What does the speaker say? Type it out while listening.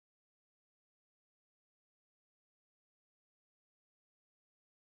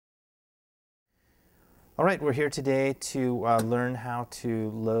All right, we're here today to learn how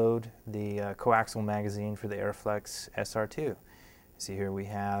to load the coaxial magazine for the Arriflex SR2. See here we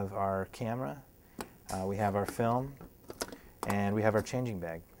have our camera, we have our film, and we have our changing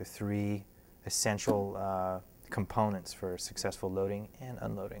bag, the three essential components for successful loading and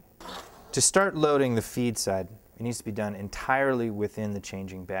unloading. To start loading the feed side, it needs to be done entirely within the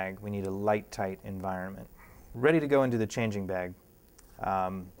changing bag. We need a light, tight environment. Ready to go into the changing bag,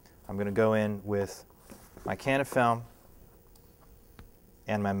 I'm going to go in with my can of film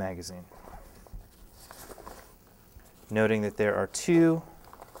and my magazine. Noting that there are two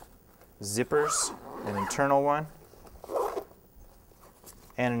zippers, an internal one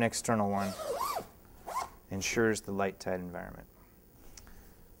and an external one. Ensures the light, tight environment.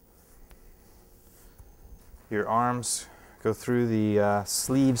 Your arms go through the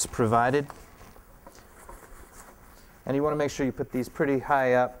sleeves provided. And you want to make sure you put these pretty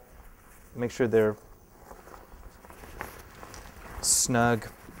high up. Make sure they're snug.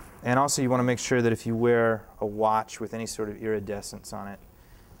 And also you want to make sure that if you wear a watch with any sort of iridescence on it,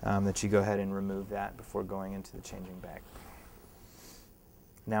 that you go ahead and remove that before going into the changing bag.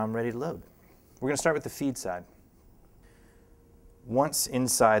 Now I'm ready to load. We're going to start with the feed side. Once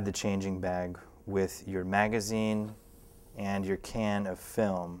inside the changing bag with your magazine and your can of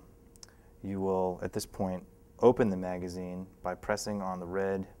film, you will, at this point, open the magazine by pressing on the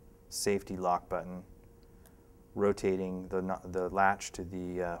red safety lock button, rotating the latch to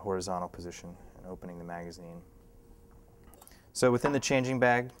the horizontal position and opening the magazine. So within the changing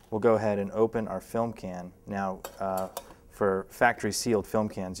bag, we'll go ahead and open our film can. Now, for factory sealed film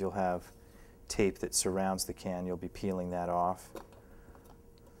cans, you'll have tape that surrounds the can. You'll be peeling that off.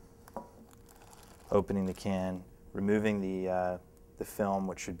 Opening the can, removing the film,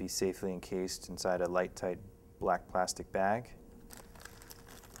 which should be safely encased inside a light, tight black plastic bag.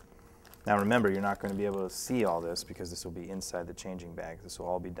 Now remember, you're not going to be able to see all this because this will be inside the changing bag. This will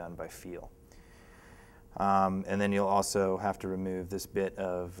all be done by feel. And then you'll also have to remove this bit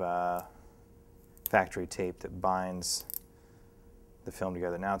of factory tape that binds the film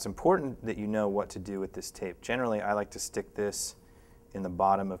together. Now it's important that you know what to do with this tape. Generally, I like to stick this in the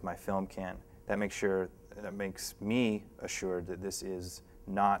bottom of my film can. That makes me assured that this is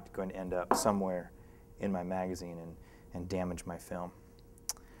not going to end up somewhere in my magazine and damage my film.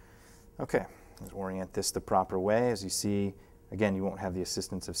 Okay, let's orient this the proper way. As you see, again, you won't have the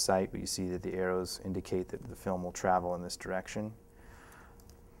assistance of sight, but you see that the arrows indicate that the film will travel in this direction.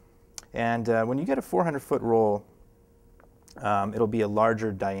 And when you get a 400-foot roll, it'll be a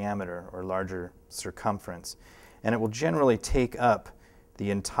larger diameter or larger circumference, and it will generally take up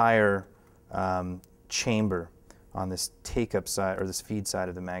the entire chamber on this take-up side or this feed side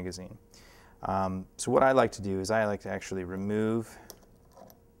of the magazine. So what I like to do is I like to actually remove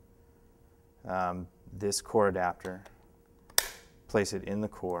this core adapter, place it in the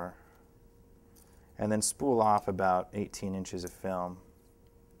core, and then spool off about 18 inches of film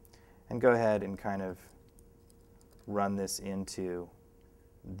and go ahead and kind of run this into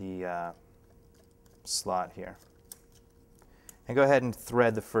the slot here. And go ahead and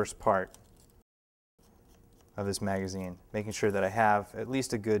thread the first part of this magazine, making sure that I have at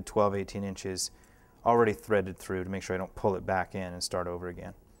least a good 12-18 inches already threaded through to make sure I don't pull it back in and start over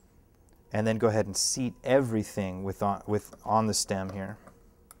again. And then go ahead and seat everything on the stem here.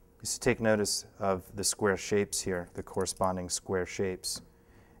 Just take notice of the square shapes here, the corresponding square shapes,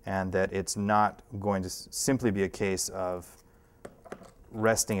 and that it's not going to simply be a case of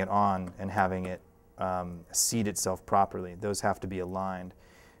resting it on and having it seat itself properly. Those have to be aligned.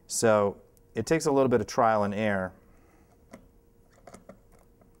 So it takes a little bit of trial and error.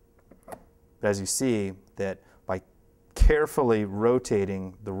 But as you see, that by carefully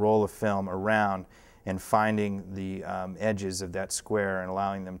rotating the roll of film around and finding the edges of that square and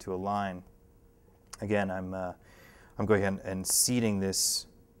allowing them to align, again, I'm going ahead and seating this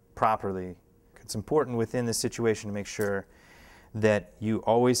properly. It's important within this situation to make sure that you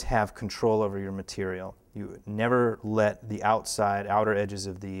always have control over your material. You never let the outer edges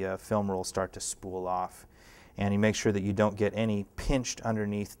of the film roll start to spool off. And you make sure that you don't get any pinched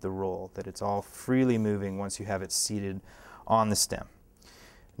underneath the roll, that it's all freely moving once you have it seated on the stem.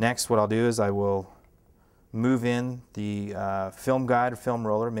 Next, what I'll do is I will move in the film guide or film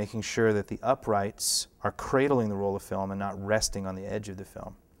roller, making sure that the uprights are cradling the roll of film and not resting on the edge of the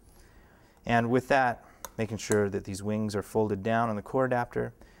film. And with that, making sure that these wings are folded down on the core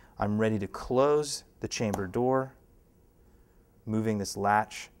adapter, I'm ready to close the chamber door, moving this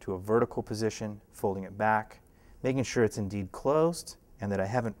latch to a vertical position, folding it back, making sure it's indeed closed and that I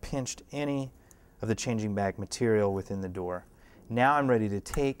haven't pinched any of the changing bag material within the door. Now I'm ready to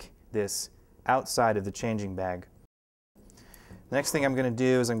take this outside of the changing bag. The next thing I'm going to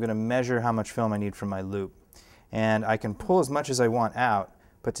do is I'm going to measure how much film I need from my loop. And I can pull as much as I want out,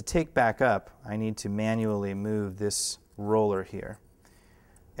 but to take back up, I need to manually move this roller here.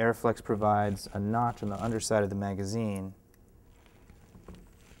 Arriflex provides a notch on the underside of the magazine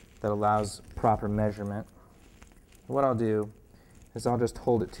that allows proper measurement. What I'll do is I'll just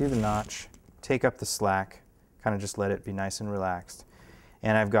hold it to the notch, take up the slack, kind of just let it be nice and relaxed,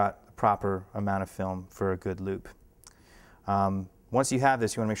 and I've got a proper amount of film for a good loop. Once you have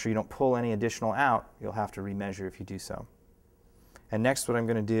this, you want to make sure you don't pull any additional out. You'll have to remeasure if you do so. And next what I'm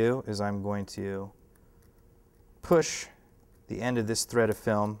going to do is I'm going to push the end of this thread of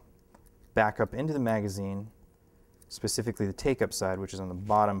film back up into the magazine, specifically the take-up side, which is on the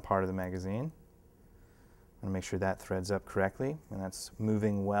bottom part of the magazine. I'm going to make sure that threads up correctly and that's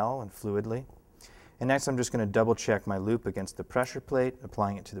moving well and fluidly. And next I'm just going to double check my loop against the pressure plate,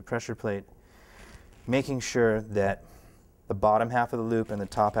 applying it to the pressure plate, making sure that the bottom half of the loop and the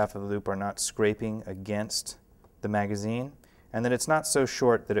top half of the loop are not scraping against the magazine, and that it's not so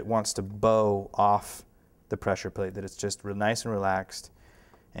short that it wants to bow off the pressure plate, that it's just nice and relaxed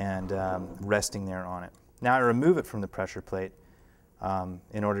and resting there on it. Now I remove it from the pressure plate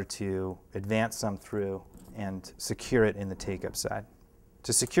in order to advance some through and secure it in the take-up side.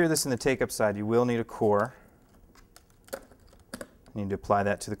 To secure this in the take-up side, you will need a core. You need to apply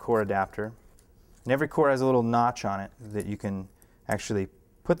that to the core adapter. And every core has a little notch on it that you can actually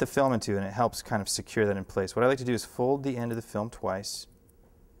put the film into, and it helps kind of secure that in place. What I like to do is fold the end of the film twice,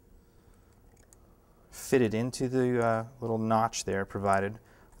 fit it into the little notch there provided.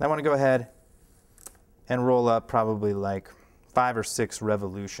 I want to go ahead and roll up probably like 5 or 6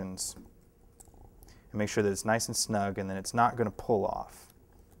 revolutions and make sure that it's nice and snug and then it's not going to pull off.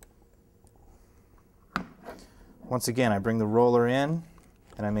 Once again, I bring the roller in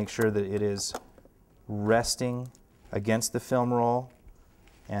and I make sure that it is resting against the film roll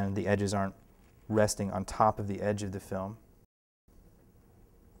and the edges aren't resting on top of the edge of the film.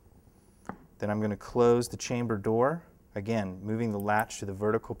 Then I'm going to close the chamber door, again moving the latch to the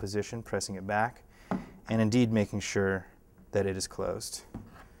vertical position, pressing it back, and indeed making sure that it is closed.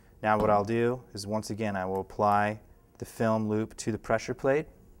 Now what I'll do is once again I will apply the film loop to the pressure plate.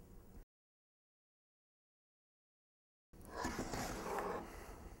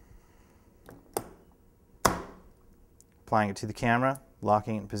 Applying it to the camera,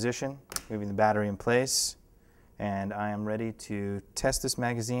 locking it in position, moving the battery in place, and I am ready to test this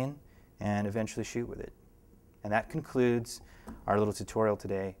magazine and eventually shoot with it. And that concludes our little tutorial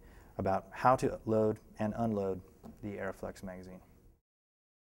today about how to load and unload the Arriflex magazine.